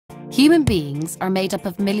Human beings are made up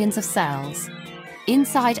of millions of cells.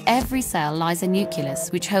 Inside every cell lies a nucleus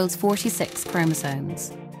which holds 46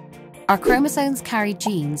 chromosomes. Our chromosomes carry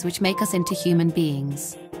genes which make us into human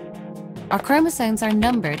beings. Our chromosomes are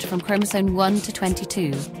numbered from chromosome 1 to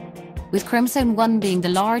 22, with chromosome 1 being the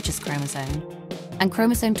largest chromosome and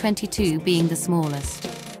chromosome 22 being the smallest.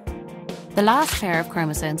 The last pair of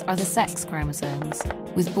chromosomes are the sex chromosomes,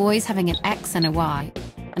 with boys having an X and a Y,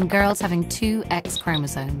 and girls having 2 X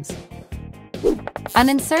chromosomes. An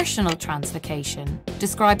insertional translocation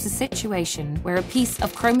describes a situation where a piece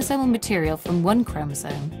of chromosomal material from one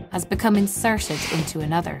chromosome has become inserted into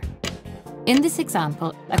another. In this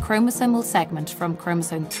example, a chromosomal segment from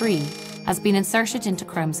chromosome 3 has been inserted into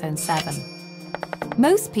chromosome 7.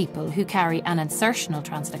 Most people who carry an insertional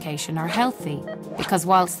translocation are healthy because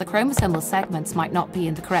whilst the chromosomal segments might not be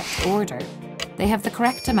in the correct order, they have the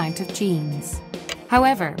correct amount of genes.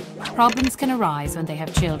 However, problems can arise when they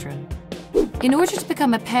have children. In order to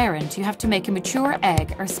become a parent, you have to make a mature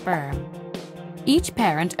egg or sperm. Each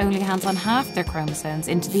parent only hands on half their chromosomes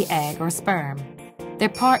into the egg or sperm. Their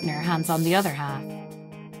partner hands on the other half.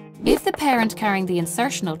 If the parent carrying the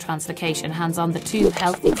insertional translocation hands on the 2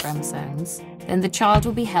 healthy chromosomes, then the child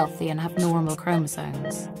will be healthy and have normal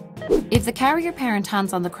chromosomes. If the carrier parent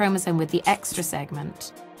hands on the chromosome with the extra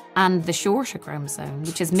segment and the shorter chromosome,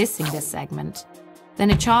 which is missing this segment, then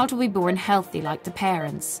a child will be born healthy like the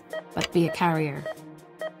parents, but be a carrier.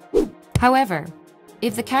 However,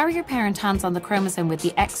 if the carrier parent hands on the chromosome with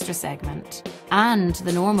the extra segment and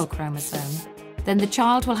the normal chromosome, then the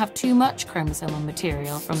child will have too much chromosomal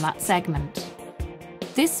material from that segment.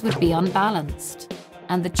 This would be unbalanced,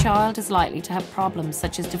 and the child is likely to have problems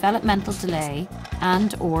such as developmental delay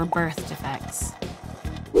and/or birth defects.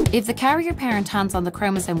 If the carrier parent hands on the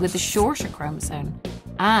chromosome with the shorter chromosome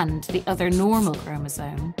and the other normal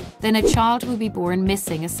chromosome, then a child will be born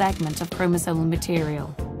missing a segment of chromosomal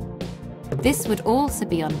material. This would also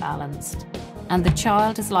be unbalanced, and the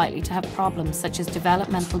child is likely to have problems such as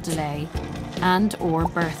developmental delay and/or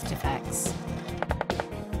birth defects.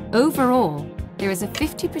 Overall, there is a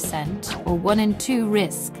 50% or 1 in 2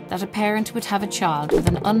 risk that a parent would have a child with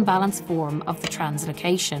an unbalanced form of the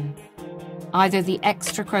translocation, either the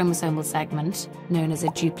extra chromosomal segment, known as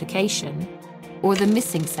a duplication, or the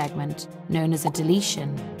missing segment, known as a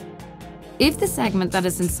deletion. If the segment that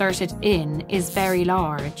is inserted in is very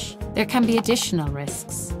large, there can be additional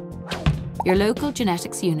risks. Your local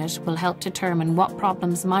genetics unit will help determine what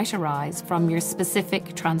problems might arise from your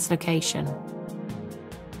specific translocation.